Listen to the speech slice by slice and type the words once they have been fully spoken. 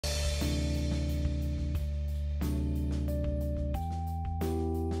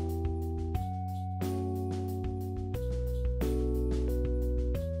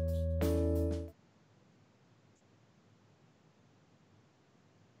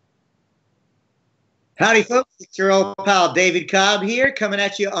Howdy, folks. It's your old pal David Cobb here, coming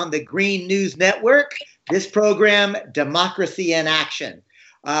at you on the Green News Network. This program, Democracy in Action.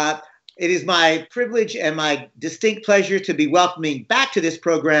 It is my privilege and my distinct pleasure to be welcoming back to this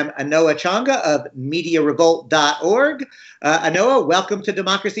program Anoa Changa of MediaRevolt.org. Anoa, welcome to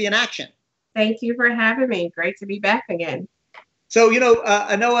Democracy in Action. Thank you for having me. Great to be back again. So,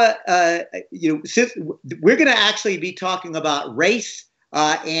 Anoa, since we're going to actually be talking about race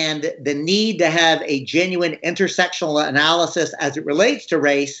and the need to have a genuine intersectional analysis as it relates to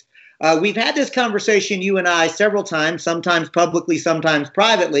race. We've had this conversation, you and I, several times, sometimes publicly, sometimes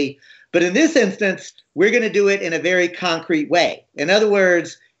privately. But in this instance, we're going to do it in a very concrete way. In other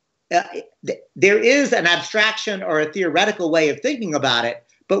words, there is an abstraction or a theoretical way of thinking about it,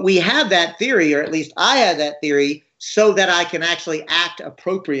 but we have that theory, or at least I have that theory, so that I can actually act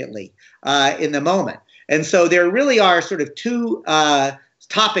appropriately in the moment. And so there really are sort of two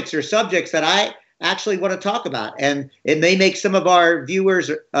topics or subjects that I actually want to talk about. And it may make some of our viewers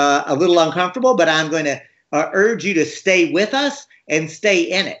a little uncomfortable, but I'm going to urge you to stay with us and stay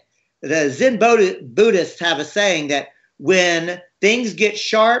in it. The Zen Buddhists have a saying that when things get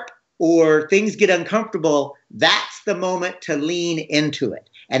sharp or things get uncomfortable, that's the moment to lean into it.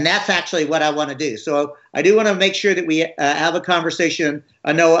 And that's actually what I want to do. So I do want to make sure that we have a conversation,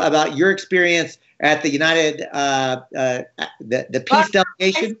 Anoa, about your experience at the United, the peace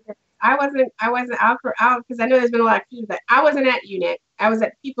delegation. I wasn't out because I know there's been a lot of people that I wasn't at UNIT. I was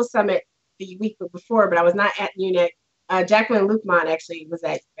at People's Summit the week before, but I was not at UNIT. Jacqueline Luqman actually was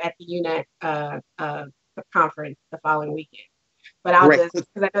at the UNIT conference the following weekend. But I'll just, because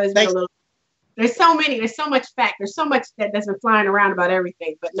I know there's been a little. There's so much fact. There's so much that's been flying around about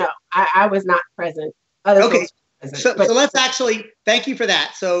everything. But no, I was not present. Okay. So let's actually, thank you for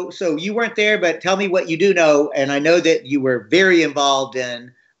that. So you weren't there, but tell me what you do know. And I know that you were very involved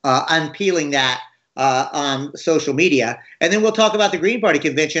in unpeeling that on social media. And then we'll talk about the Green Party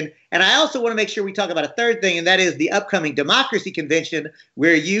Convention. And I also want to make sure we talk about a third thing, and that is the upcoming Democracy Convention,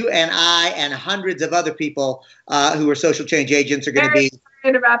 where you and I and hundreds of other people who are social change agents are going to be.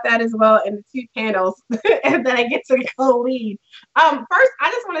 About that as well in the two panels and then I get to co-lead. First,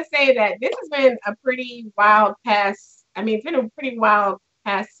 I just want to say that this has been a pretty wild past, it's been a pretty wild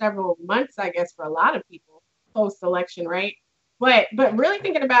past several months, I guess, for a lot of people post-election, right? But really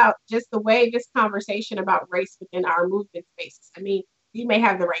thinking about just the way this conversation about race within our movement spaces. We may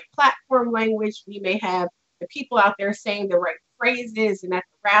have the right platform language, we may have the people out there saying the right phrases and at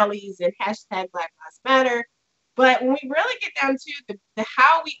the rallies and hashtag Black Lives Matter. But when we really get down to the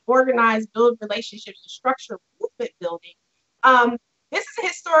how we organize, build relationships, and structure movement building, this is a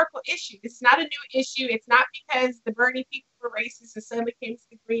historical issue. This is not a new issue. It's not because the Bernie people were racist and suddenly came to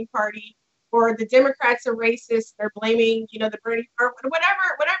the Green Party, or the Democrats are racist. They're blaming, the Bernie, or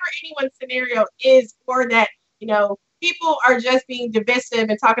whatever anyone's scenario is, or that, people are just being divisive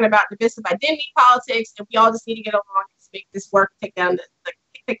and talking about divisive identity politics, and we all just need to get along and make this work, take down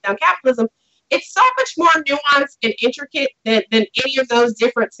capitalism. It's so much more nuanced and intricate than any of those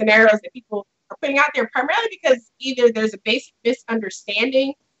different scenarios that people are putting out there, primarily because either there's a basic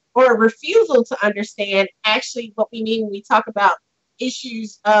misunderstanding or a refusal to understand actually what we mean when we talk about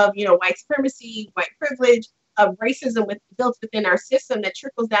issues of, white supremacy, white privilege, of racism built within our system that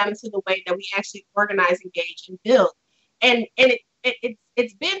trickles down into the way that we actually organize, engage, and build. And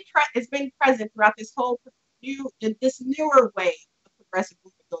it's been present throughout this whole newer way of progressive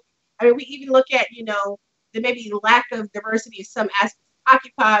movement building. We even look at, the maybe lack of diversity in some aspects of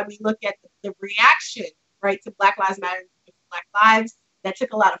Occupy. We look at the reaction, right, to Black Lives Matter, Black Lives, that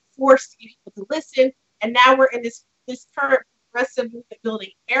took a lot of force to get people to listen. And now we're in this current progressive movement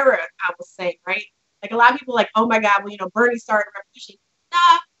building era, I will say, right? Like a lot of people are like, oh my God, Bernie started a revolution.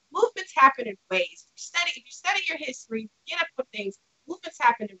 Nah, movements happen in waves. If you study your history, get up with things, movements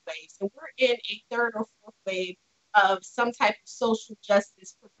happen in waves. And we're in a third or fourth wave of some type of social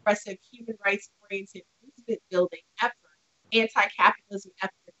justice, progressive, human rights-oriented movement building effort, anti-capitalism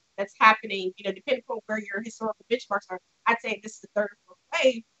effort that's happening, depending on where your historical benchmarks are. I'd say this is the third or fourth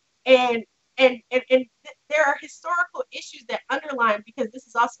wave. And there are historical issues that underline, because this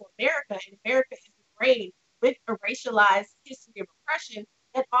is also America, and America is ingrained with a racialized history of oppression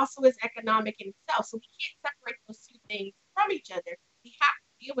that also is economic in itself. So we can't separate those two things from each other. We have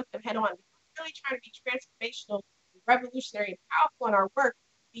to deal with them head on. If we're really trying to be transformational, revolutionary, and powerful in our work,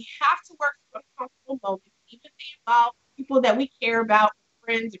 we have to work through uncomfortable moments, even if they involve people that we care about,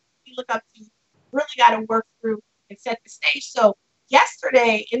 friends, or we look up to. Really got to work through and set the stage. So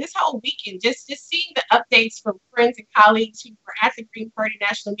yesterday, and this whole weekend, just seeing the updates from friends and colleagues who were at the Green Party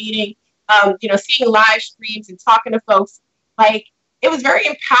National Meeting, seeing live streams and talking to folks, like, it was very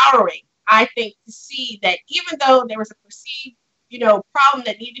empowering I think, to see that even though there was a perceived, problem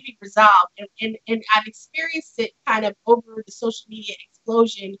that needed to be resolved, and I've experienced it kind of over the social media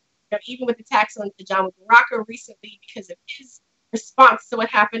explosion, even with attacks on John Baraka recently because of his response to what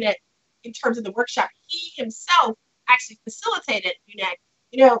happened in terms of the workshop he himself actually facilitated UNAC,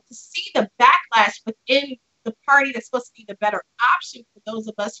 to see the backlash within the party that's supposed to be the better option for those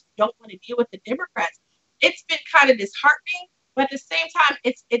of us who don't want to deal with the Democrats. It's been kind of disheartening, but at the same time,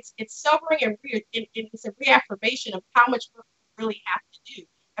 it's sobering, and it's a reaffirmation of how much work we really have to do.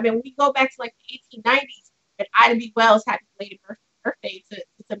 I mean, we go back to like the 1890s, and Ida B. Wells, happy belated birthday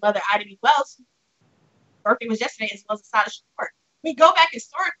to Mother Ida B. Wells, whose birthday was yesterday, as well as Assata Shakur. We go back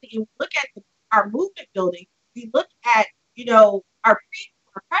historically and look at our movement building. We look at our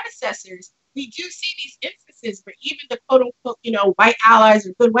predecessors. We do see these instances where even the quote unquote white allies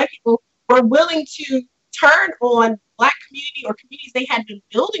or good white people were willing to turn on Black community or communities they had been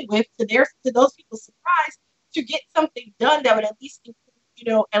building with, to those people's surprise, to get something done that would at least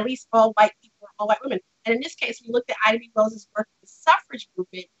include at least all white people or all white women. And in this case, we looked at Ida B. Wells' work with the suffrage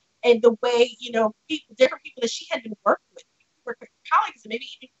movement and the way different people that she had been working with, were colleagues and maybe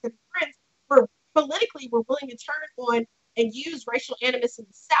even friends, were willing to turn on and use racial animus in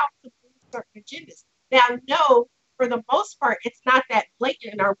the South to bring certain agendas. Now, no, for the most part, it's not that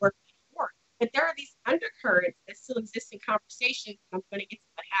blatant in our work anymore, but there are these undercurrents that still exist in conversations, and I'm going to get to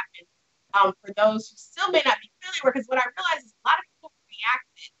what happened. For those who still may not be familiar, because what I realized is a lot of people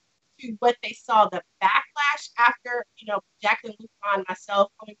reacted to what they saw, the backlash after, Jacqueline Luqman, myself,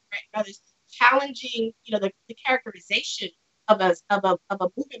 Tony Grant, and others challenging, the characterization of a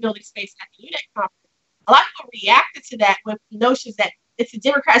movement building space at the UNEC conference. A lot of people reacted to that with notions that it's the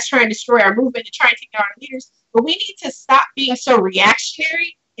Democrats trying to destroy our movement and try to take down our leaders. But we need to stop being so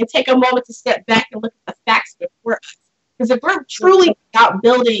reactionary and take a moment to step back and look at the facts before us. Because if we're truly about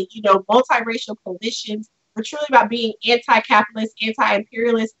building, multiracial coalitions, we're truly about being anti-capitalist,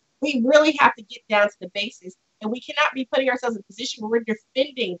 anti-imperialist, we really have to get down to the basics. And we cannot be putting ourselves in a position where we're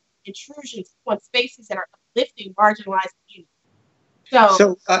defending intrusions on spaces that are uplifting marginalized communities.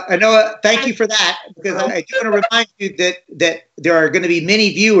 So Anoa, thank you for that, because I do want to remind you that there are going to be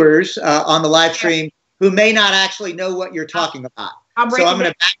many viewers on the live stream who may not actually know what you're talking about. So I'm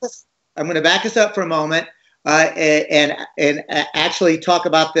going to back us up for a moment and actually talk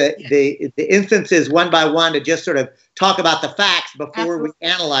about the instances one by one, to just sort of talk about the facts before we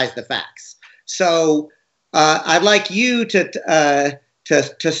analyze the facts. So I'd like you to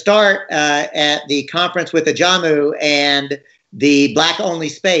start at the conference with Ajamu and the Black-only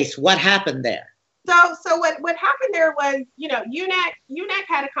space. What happened there? So what happened there was, UNAC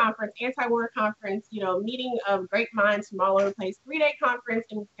had a conference, anti-war conference, meeting of great minds from all over the place, 3-day conference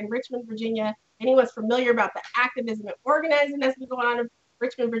in Richmond, Virginia. Anyone's familiar about the activism and organizing that's been going on in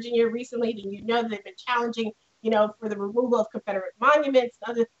Richmond, Virginia recently, then they've been challenging, for the removal of Confederate monuments.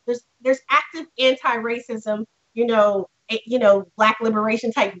 There's active anti-racism, Black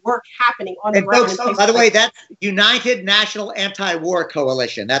liberation type work happening on the ground. Folks, by the way, that's United National Anti-War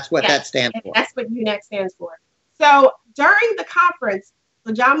Coalition. That's what that stands for. That's what UNAC stands for. So during the conference,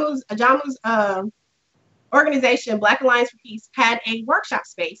 Ajamu's organization, Black Alliance for Peace, had a workshop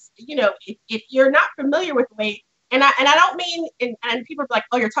space. If you're not familiar with the way, and I don't mean, and people are like,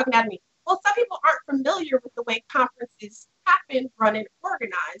 oh, you're talking at me. Well, some people aren't familiar with the way conferences happen, run, and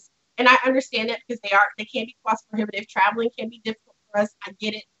organized. And I understand that, because they can be cost prohibitive. Traveling can be difficult for us. I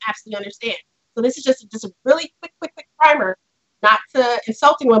get it. Absolutely understand. So this is just a really quick primer, not to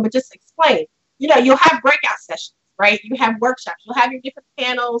insult anyone, but just explain. You'll have breakout sessions, right? You have workshops. You'll have your different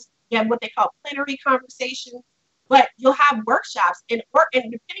panels. You have what they call plenary conversations. But you'll have workshops, and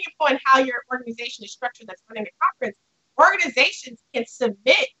depending upon how your organization is structured that's running the conference, organizations can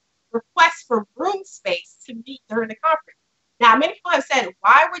submit requests for room space to meet during the conference. Now, many people have said,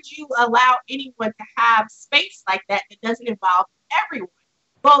 why would you allow anyone to have space like that doesn't involve everyone?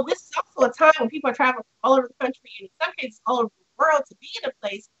 Well, this is also a time when people are traveling all over the country, and in some cases all over the world, to be in a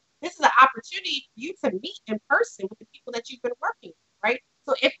place. This is an opportunity for you to meet in person with the people that you've been working with, right?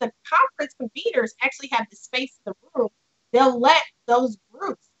 So if the conference conveners actually have the space in the room, they'll let those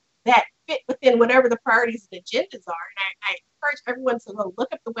groups that fit within whatever the priorities and agendas are. And I encourage everyone to go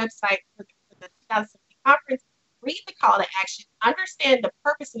look up the website for the 2017 conference, read the call to action, understand the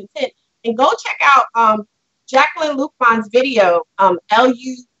purpose and intent, and go check out Jacqueline Luqman's video, Luqman.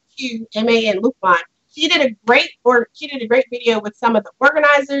 She did a great video with some of the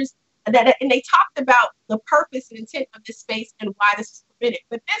organizers, and they talked about the purpose and intent of this space and why this is permitted.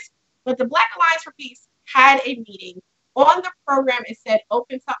 But the Black Alliance for Peace had a meeting. On the program, it said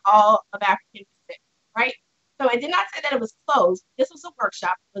open to all of African descent, right? So it did not say that it was closed. This was a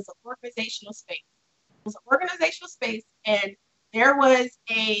workshop. It was an organizational space. It was an organizational space, and there was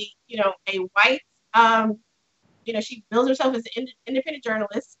a white, she bills herself as an independent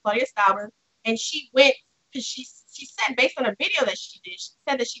journalist, Claudia Stauber, and she went because she said, based on a video that she did, she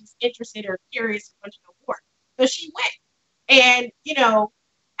said that she was interested or curious and wanted to know more. So she went, and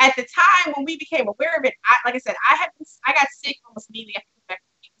at the time when we became aware of it, like I said, I got sick almost immediately after the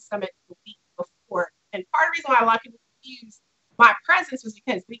People Summit the week before, and part of the reason why a lot of people confused my presence was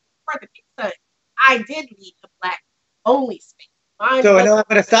because before the People Summit, I did lead a Black only space. So I know I'm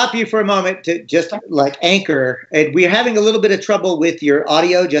going to stop you for a moment to just like anchor, and we're having a little bit of trouble with your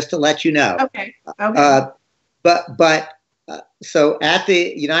audio, just to let you know. Okay. Okay. So at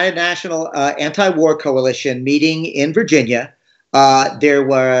the United National Anti-War Coalition meeting in Virginia, there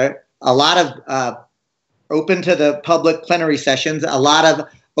were a lot of open to the public plenary sessions, a lot of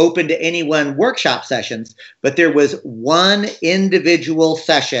open to anyone workshop sessions, but there was one individual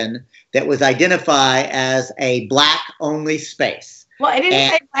session that was identified as a Black only space. Well, it didn't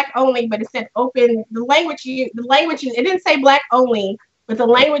say Black only, but it said open. It didn't say Black only, but the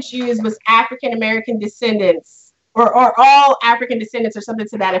language used was African American descendants or all African descendants or something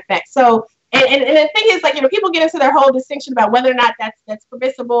to that effect. So, and the thing is, like, people get into their whole distinction about whether or not that's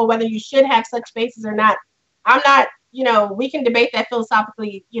permissible, whether you should have such spaces or not. I'm not, we can debate that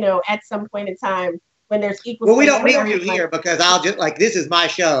philosophically, at some point in time when there's equal. Well, we don't need to here because I'll just this is my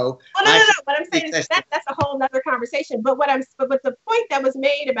show. Well, no. What I'm saying is that's a whole nother conversation. But but the point that was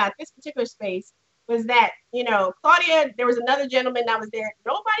made about this particular space was that, Claudia, there was another gentleman that was there.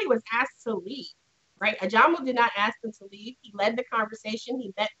 Nobody was asked to leave, right? Ajamu did not ask them to leave. He led the conversation.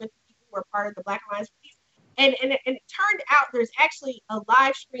 He met with the people who were part of the Black Alliance Peace. And it turned out there's actually a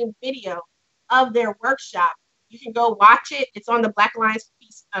live stream video of their workshop. You can go watch it. It's on the Black Alliance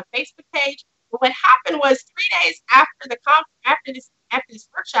Peace Facebook page. But what happened was 3 days after after this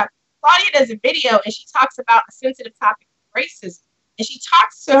workshop, Claudia does a video and she talks about a sensitive topic of racism. And she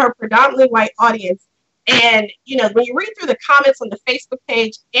talks to her predominantly white audience. And when you read through the comments on the Facebook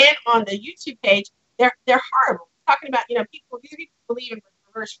page and on the YouTube page, they're horrible. Talking about these people believe in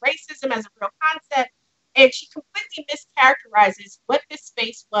reverse racism as a real concept, and she completely mischaracterizes what this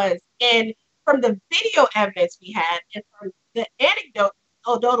space was. And from the video evidence we had, and from the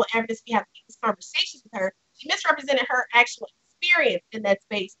anecdotal evidence we have in these conversations with her, she misrepresented her actual experience in that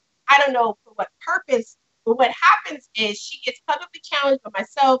space. I don't know for what purpose, but what happens is she gets publicly challenged by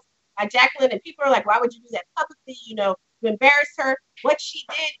myself, by Jacqueline, and people are like, why would you do that publicly? You embarrassed her. What she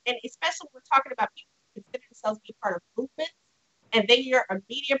did, and especially when we're talking about people who consider themselves to be part of movements, and then you're a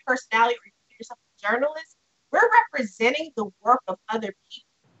media personality or you consider yourself a journalist, we're representing the work of other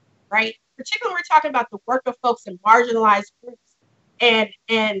people, right? Particularly when we're talking about the work of folks in marginalized groups and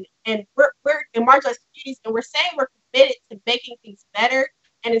we're in marginalized communities, and we're saying we're committed to making things better.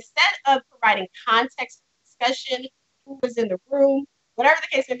 And instead of providing context for discussion, who was in the room, whatever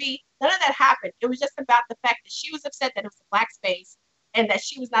the case may be, none of that happened. It was just about the fact that she was upset that it was a Black space and that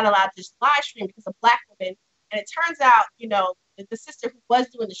she was not allowed to just live stream because of Black women. And it turns out, the sister who was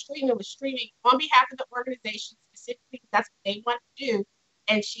doing the streaming was streaming on behalf of the organization specifically because that's what they want to do.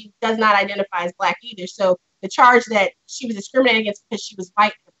 And she does not identify as Black either. So the charge that she was discriminated against because she was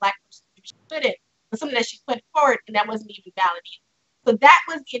white and a Black person, she couldn't, was something that she put forward, and that wasn't even valid either. So that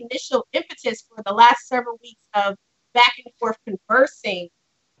was the initial impetus for the last several weeks of back and forth conversing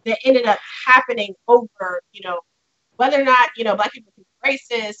that ended up happening over, whether or not, Black people can be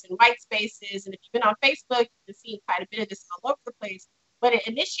racist in white spaces. And if you've been on Facebook, you've seen quite a bit of this all over the place. But it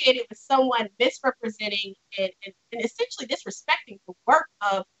initiated with someone misrepresenting and essentially disrespecting the work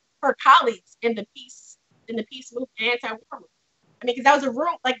of her colleagues in the peace movement, anti-war movement. I mean, because that was a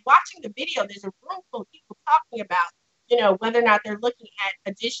room, like watching the video, there's a room full of people talking about, whether or not they're looking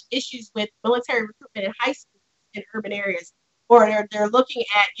at issues with military recruitment in high schools in urban areas, or they're looking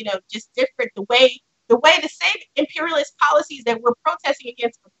at, just different, the way the same imperialist policies that we're protesting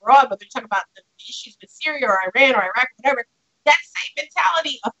against abroad, but they're talking about the issues with Syria or Iran or Iraq, whatever, that same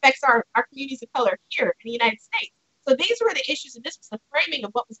mentality affects our communities of color here in the United States. So these were the issues, and this was the framing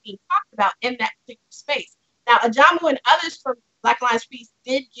of what was being talked about in that particular space. Now, Ajamu and others from Black Alliance Peace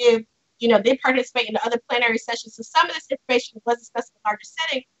did give, they participate in the other plenary sessions. So some of this information was discussed in a larger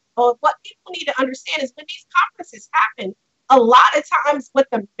setting. But what people need to understand is when these conferences happen, a lot of times what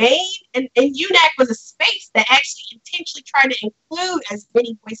the main, and UNAC was a space that actually intentionally tried to include as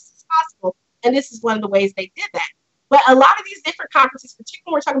many voices as possible. And this is one of the ways they did that. But a lot of these different conferences, particularly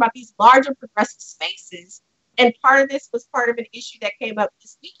when we're talking about these larger progressive spaces, and part of this was part of an issue that came up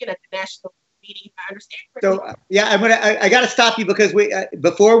this weekend at the national meeting, if I understand correctly. So, I got to stop you because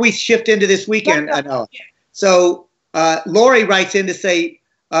before we shift into this weekend, I know. So Lori writes in to say,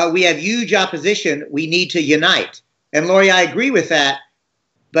 we have huge opposition. We need to unite. And Lori, I agree with that.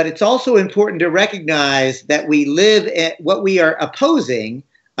 But it's also important to recognize that we live at what we are opposing,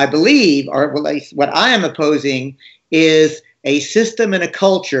 I believe, or at least what I am opposing, is a system and a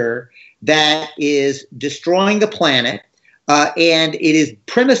culture that is destroying the planet. And it is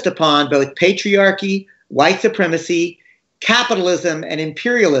premised upon both patriarchy, white supremacy, capitalism, and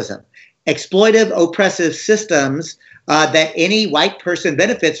imperialism, exploitive, oppressive systems that any white person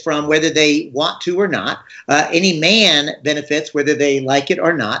benefits from, whether they want to or not. Any man benefits, whether they like it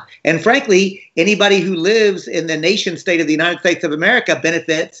or not. And frankly, anybody who lives in the nation state of the United States of America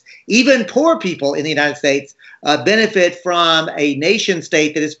benefits. Even poor people in the United States benefit from a nation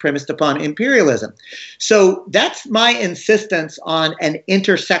state that is premised upon imperialism. So that's my insistence on an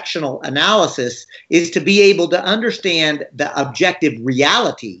intersectional analysis, is to be able to understand the objective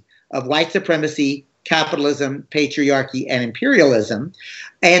reality of white supremacy, capitalism, patriarchy, and imperialism,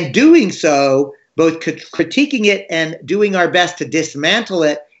 and doing so, both critiquing it and doing our best to dismantle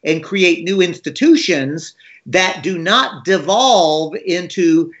it and create new institutions that do not devolve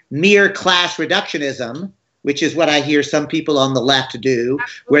into mere class reductionism, which is what I hear some people on the left do,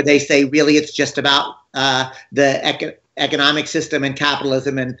 where they say, really, it's just about the economic system and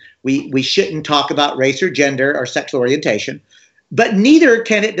capitalism, and we shouldn't talk about race or gender or sexual orientation. But neither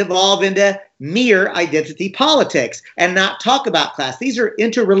can it devolve into mere identity politics and not talk about class. These are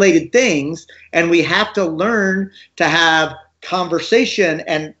interrelated things, and we have to learn to have conversation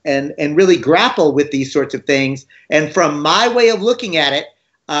and really grapple with these sorts of things. And from my way of looking at it,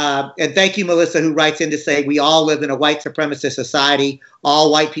 and thank you, Melissa, who writes in to say we all live in a white supremacist society.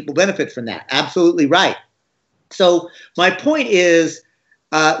 All white people benefit from that. Absolutely right. So my point is,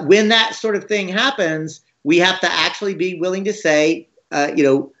 when that sort of thing happens, we have to actually be willing to say,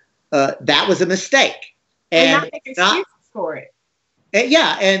 that was a mistake, and not make excuses for it.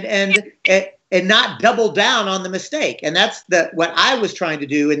 And not double down on the mistake. And that's what I was trying to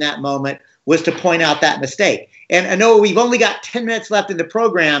do in that moment, was to point out that mistake. And I know we've only got 10 minutes left in the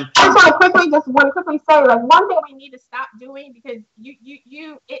program. I just want to quickly say, like, one thing we need to stop doing, because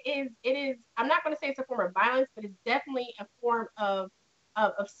it is, I'm not going to say it's a form of violence, but it's definitely a form of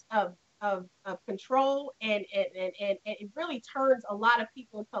control, and it really turns a lot of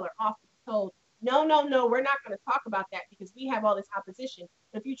people of color off to be told, no, we're not going to talk about that because we have all this opposition.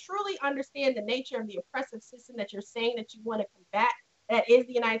 But if you truly understand the nature of the oppressive system that you're saying that you want to combat, that is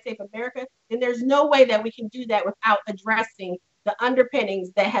the United States of America, then there's no way that we can do that without addressing the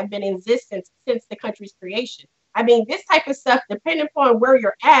underpinnings that have been in existence since the country's creation. I mean, this type of stuff, depending upon where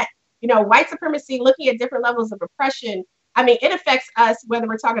you're at, white supremacy, looking at different levels of oppression, I mean, it affects us, whether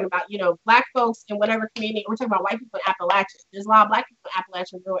we're talking about, Black folks in whatever community, or we're talking about white people in Appalachia. There's a lot of Black people in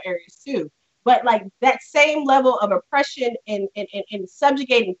Appalachia and rural areas too. But like that same level of oppression and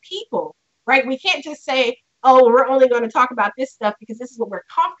subjugating people, right? We can't just say, oh, we're only going to talk about this stuff because this is what we're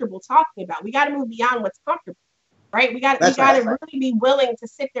comfortable talking about. We got to move beyond what's comfortable, right? We got to really be willing to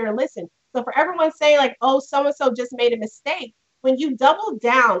sit there and listen. So for everyone saying like, oh, so-and-so just made a mistake, when you double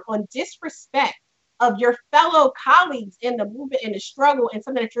down on disrespect of your fellow colleagues in the movement, in the struggle, and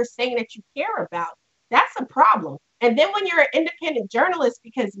something that you're saying that you care about, that's a problem. And then when you're an independent journalist,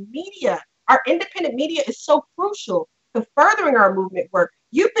 because our independent media is so crucial to furthering our movement work,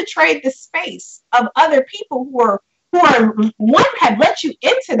 you betrayed the space of other people who are have let you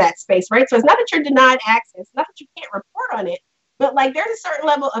into that space, right? So it's not that you're denied access, not that you can't report on it, but like there's a certain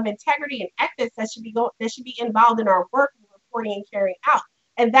level of integrity and ethics that should be involved in our work, reporting, and carrying out.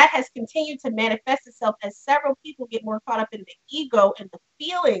 And that has continued to manifest itself as several people get more caught up in the ego and the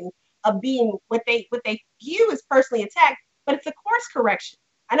feeling of being what they view as personally attacked, but it's a course correction.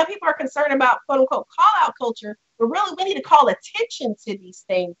 I know people are concerned about quote unquote call out culture, but really we need to call attention to these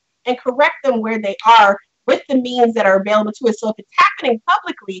things and correct them where they are with the means that are available to us. So if it's happening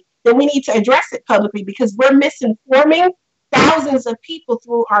publicly, then we need to address it publicly, because we're misinforming thousands of people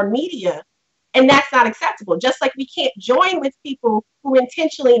through our media. And that's not acceptable. Just like we can't join with people who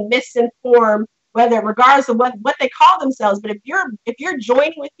intentionally misinform, whether regardless of what they call themselves. But if you're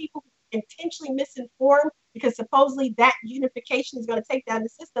joining with people who intentionally misinform because supposedly that unification is going to take down the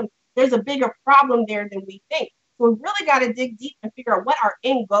system, there's a bigger problem there than we think. So we really got to dig deep and figure out what our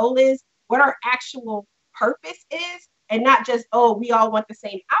end goal is, what our actual purpose is, and not just, oh, we all want the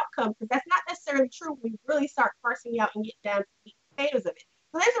same outcome, because that's not necessarily true. We really start parsing out and get down to the potatoes of it.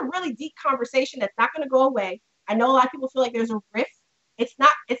 So there's a really deep conversation that's not going to go away. I know a lot of people feel like there's a rift. It's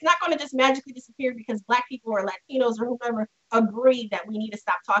not going to just magically disappear because Black people or Latinos or whoever agree that we need to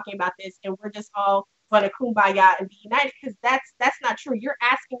stop talking about this and we're just all going to kumbaya and be united, because that's not true. You're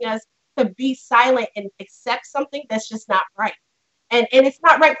asking us to be silent and accept something that's just not right. And it's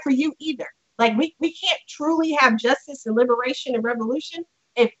not right for you either. Like we can't truly have justice and liberation and revolution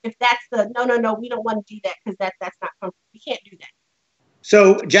if that's the no, we don't want to do that because that's not comfortable. We can't do that.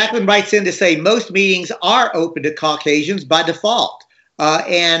 So Jacqueline writes in to say most meetings are open to Caucasians by default.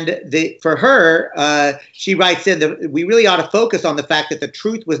 For her, she writes in that we really ought to focus on the fact that the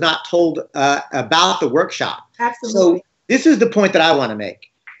truth was not told about the workshop. Absolutely. So this is the point that I want to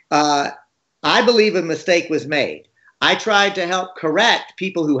make. I believe a mistake was made. I tried to help correct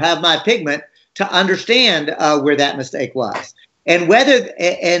people who have my pigment to understand where that mistake was. And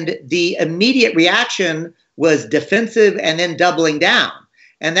the immediate reaction was defensive and then doubling down.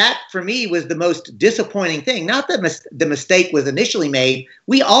 And that, for me, was the most disappointing thing. Not that the mistake was initially made.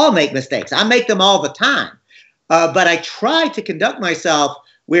 We all make mistakes. I make them all the time. But I try to conduct myself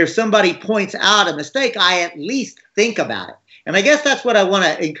where somebody points out a mistake, I at least think about it. And I guess that's what I want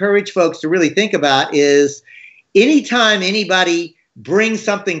to encourage folks to really think about is anytime anybody brings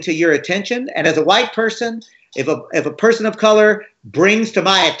something to your attention, and as a white person, if a person of color brings to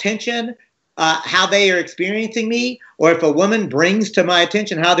my attention how they are experiencing me, or if a woman brings to my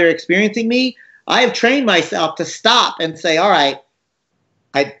attention how they're experiencing me, I have trained myself to stop and say, all right,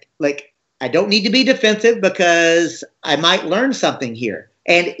 I don't need to be defensive because I might learn something here.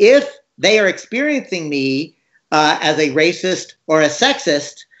 And if they are experiencing me as a racist or a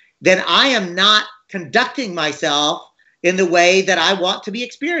sexist, then I am not conducting myself in the way that I want to be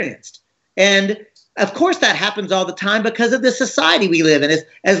experienced. And of course, that happens all the time because of the society we live in.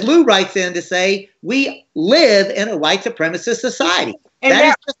 As Lou writes in to say, we live in a white supremacist society. And that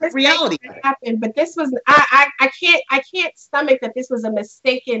is just the reality. Happened, but this was I can't stomach that this was a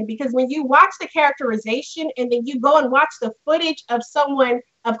mistaken, because when you watch the characterization and then you go and watch the footage of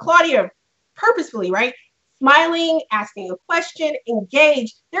Claudia purposefully, right? Smiling, asking a question,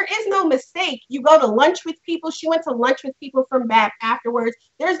 engaged. There is no mistake. You go to lunch with people. She went to lunch with people from BAP afterwards.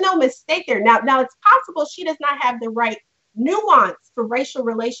 There's no mistake there. Now it's possible she does not have the right nuance for racial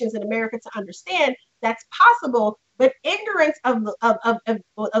relations in America to understand. That's possible, but ignorance of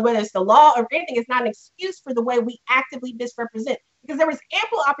whether it's the law or anything is not an excuse for the way we actively misrepresent. Because there was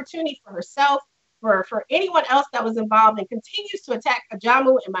ample opportunity for herself, for anyone else that was involved, and continues to attack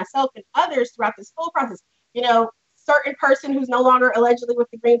Ajamu and myself and others throughout this whole process. You know, certain person who's no longer allegedly with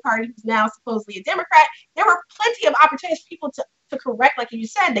the Green Party, who's now supposedly a Democrat. There were plenty of opportunities for people to correct, like you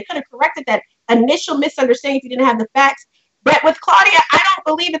said. They could have corrected that initial misunderstanding if you didn't have the facts. But with Claudia, I don't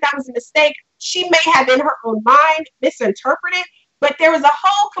believe that was a mistake. She may have in her own mind misinterpreted, but there was a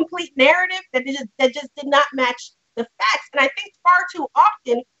whole complete narrative that just did not match the facts. And I think far too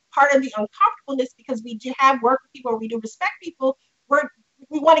often, part of the uncomfortableness, because we do have work with people, or we do respect people,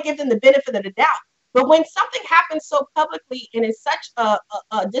 we want to give them the benefit of the doubt. But when something happens so publicly and in such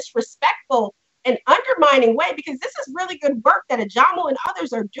a disrespectful and undermining way, because this is really good work that Ajamu and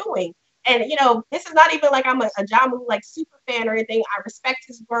others are doing. And, you know, this is not even like I'm a Ajamu like super fan or anything. I respect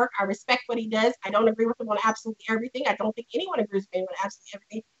his work. I respect what he does. I don't agree with him on absolutely everything. I don't think anyone agrees with him on absolutely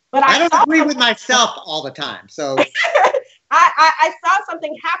everything. But I don't agree with myself all the time. So I saw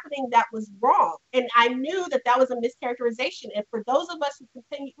something happening that was wrong. And I knew that was a mischaracterization. And for those of us who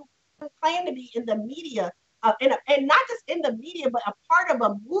claim to be in the media, and not just in the media, but a part of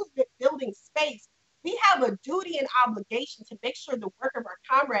a movement building space, we have a duty and obligation to make sure the work of our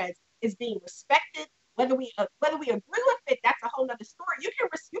comrades is being respected. Whether we agree with it, that's a whole nother story. You can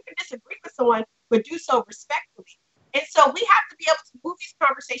disagree with someone, but do so respectfully. And so we have to be able to move these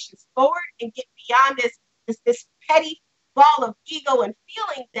conversations forward and get beyond this petty ball of ego and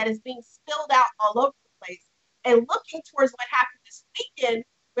feeling that is being spilled out all over the place. And looking towards what happened this weekend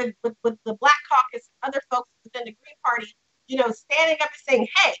with the Black Caucus and other folks within the Green Party, you know, standing up and saying,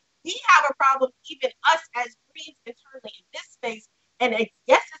 hey, we have a problem, even us as Greens internally in this space. And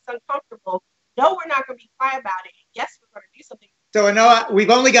yes, it's uncomfortable. No, we're not going to be quiet about it. And yes, we're going to do something. So Anoa,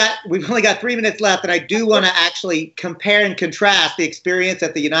 we've only got 3 minutes left, and I do want to actually compare and contrast the experience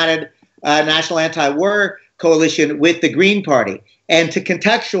at the United National Anti-War Coalition with the Green Party, and to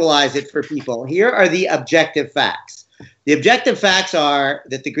contextualize it for people. Here are the objective facts. The objective facts are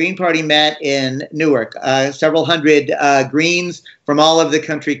that the Green Party met in Newark. Several hundred Greens from all over the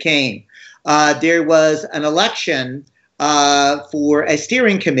country came. There was an election for a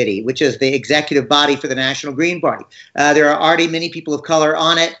steering committee, which is the executive body for the National Green Party. There are already many people of color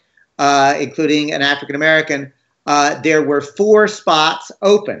on it, including an African American. There were 4 spots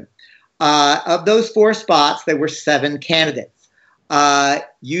open. Of those 4 spots, there were 7 candidates.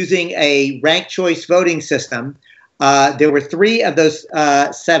 Using a ranked choice voting system, there were 3 of those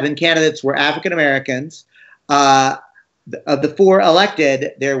 7 candidates were African Americans. of the 4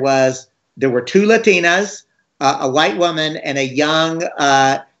 elected, there were 2 Latinas, a white woman, and a young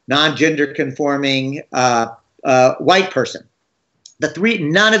non-gender conforming white person.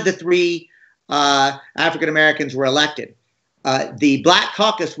 None of the 3 African Americans were elected. The Black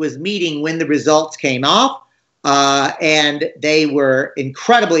Caucus was meeting when the results came off, and they were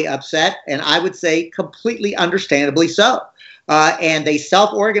incredibly upset, and I would say completely understandably so. And they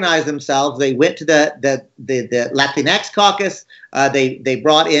self-organized themselves. They went to the Latinx caucus. They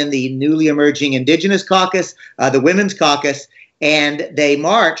brought in the newly emerging Indigenous caucus, the Women's caucus, and they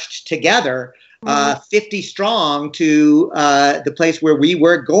marched together 50 strong to the place where we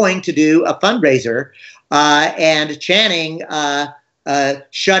were going to do a fundraiser. And Channing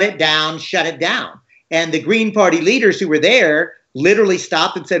shut it down, shut it down. And the Green Party leaders who were there literally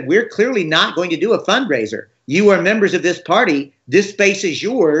stopped and said, we're clearly not going to do a fundraiser. You are members of this party. This space is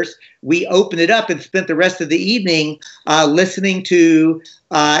yours. We opened it up and spent the rest of the evening listening to,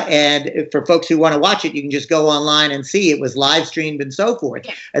 and for folks who want to watch it, you can just go online and see it was live streamed and so forth.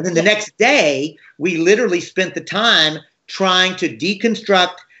 And then the next day, we literally spent the time trying to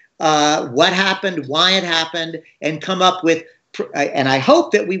deconstruct what happened, why it happened, and come up with, and I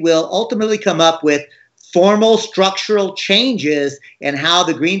hope that we will ultimately come up with formal structural changes in how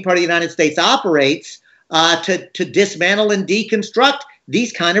the Green Party of the United States operates to dismantle and deconstruct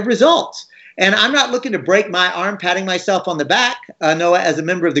these kind of results. And I'm not looking to break my arm patting myself on the back, Noah, as a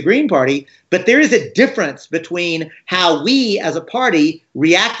member of the Green Party, but there is a difference between how we as a party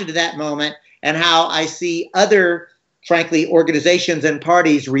reacted to that moment and how I see other, frankly, organizations and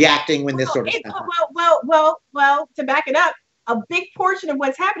parties reacting when this sort of stuff happens. Well, to back it up, a big portion of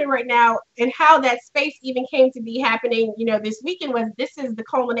what's happening right now and how that space even came to be happening, this weekend this is the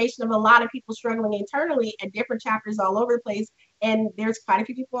culmination of a lot of people struggling internally at different chapters all over the place. And there's quite a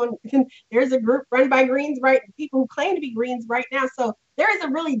few people, there's a group run by Greens, right? People who claim to be Greens right now. So there is a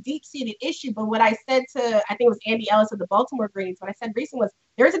really deep-seated issue. But what I said to, I think it was Andy Ellis of the Baltimore Greens, what I said recently was,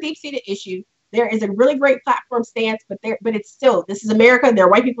 there's a deep-seated issue. There is a really great platform stance, but it's still, this is America. There are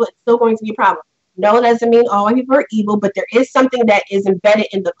white people. It's still going to be a problem. No, it doesn't mean all white people are evil, but there is something that is embedded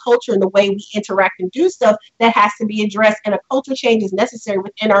in the culture and the way we interact and do stuff that has to be addressed. And a culture change is necessary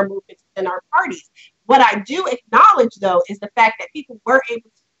within our movements, within our parties. What I do acknowledge, though, is the fact that people were able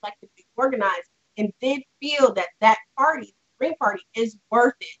to collectively organize and did feel that that party, the Green Party, is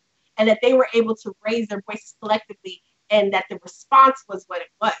worth it, and that they were able to raise their voices collectively, and that the response was what it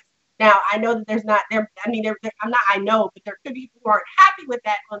was. Now, I know that there's not there. I mean, I know, but there could be people who aren't happy with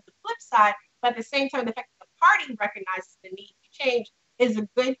that on the flip side. But at the same time, the fact that the party recognizes the need to change is a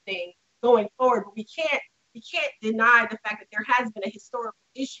good thing going forward. But we can't deny the fact that there has been a historical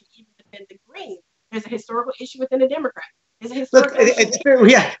issue even within the Greens. There's a historical issue within the Democrats. There's a historical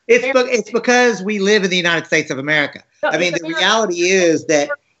it's because we live in the United States of America. I mean, the reality is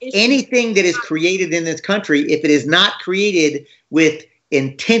that anything that is created in this country, if it is not created with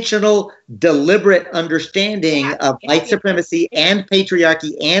intentional, deliberate understanding of white supremacy and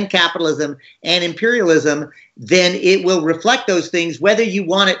patriarchy and capitalism and imperialism, then it will reflect those things whether you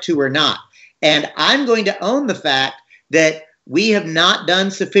want it to or not. And I'm going to own the fact that we have not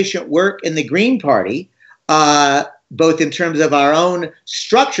done sufficient work in the Green Party, both in terms of our own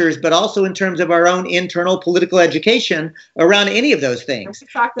structures, but also in terms of our own internal political education around any of those things.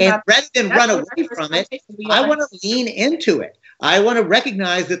 And rather than run away from it, I want to lean into it. I want to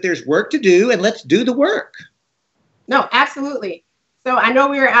recognize that there's work to do, and let's do the work. No, absolutely. So I know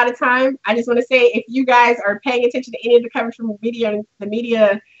we are out of time. I just want to say, if you guys are paying attention to any of the coverage from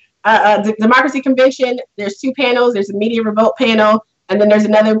the Democracy Convention, there's 2 panels. There's a Media Revolt panel, and then there's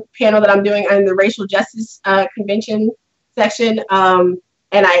another panel that I'm doing on the Racial Justice Convention section.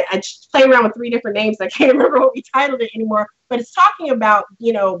 And I just play around with 3 different names. I can't remember what we titled it anymore, but it's talking about,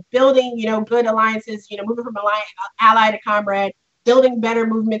 building, good alliances, moving from ally to comrade, building better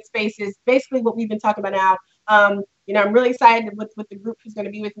movement spaces, basically what we've been talking about now. I'm really excited with the group who's going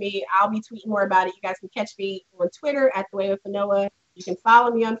to be with me. I'll be tweeting more about it. You guys can catch me on Twitter at The Way with Anoa. You can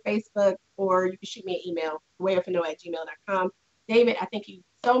follow me on Facebook, or you can shoot me an email, thewayofanoa@gmail.com. David, I thank you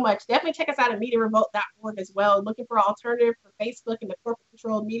so much. Definitely check us out at MediaRevolt.org as well. Looking for an alternative for Facebook and the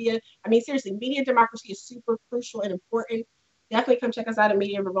corporate-controlled media. I mean, seriously, media democracy is super crucial and important. Definitely come check us out at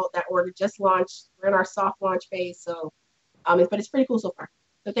MediaRevolt.org. It just launched. We're in our soft launch phase, so but it's pretty cool so far.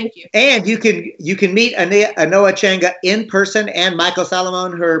 So thank you. And you can meet Anoa Changa in person, and Michael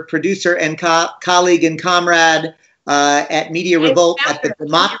Salomon, her producer and colleague and comrade at Media Revolt at the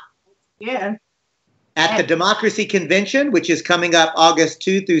Democracy. Yeah. at the Democracy Convention, which is coming up August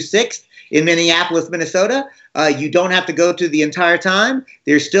 2 through 6th in Minneapolis, Minnesota. You don't have to go to the entire time.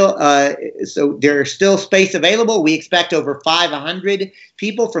 There's still space available. We expect over 500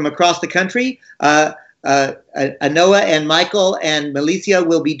 people from across the country. Anoa and Michael and Milicia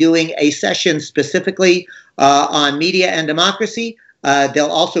will be doing a session specifically on media and democracy. They'll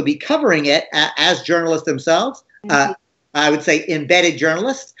also be covering it as journalists themselves. I would say embedded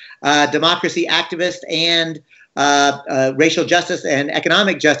journalists, democracy activists, and racial justice and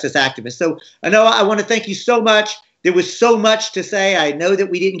economic justice activists. So, Anoa, I want to thank you so much. There was so much to say. I know that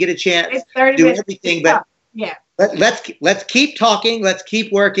we didn't get a chance to do everything, but yeah. Let's keep talking. Let's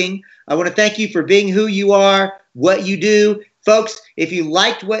keep working. I want to thank you for being who you are, what you do. Folks, if you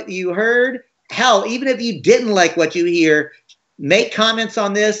liked what you heard, hell, even if you didn't like what you hear, make comments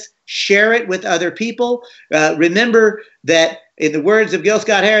on this, share it with other people. Remember that, in the words of Gil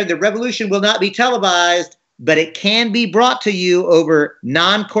Scott-Heron, the revolution will not be televised, but it can be brought to you over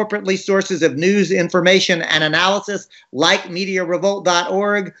non-corporately sources of news, information, and analysis like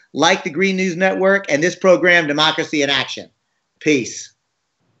MediaRevolt.org, like the Green News Network, and this program, Democracy in Action. Peace.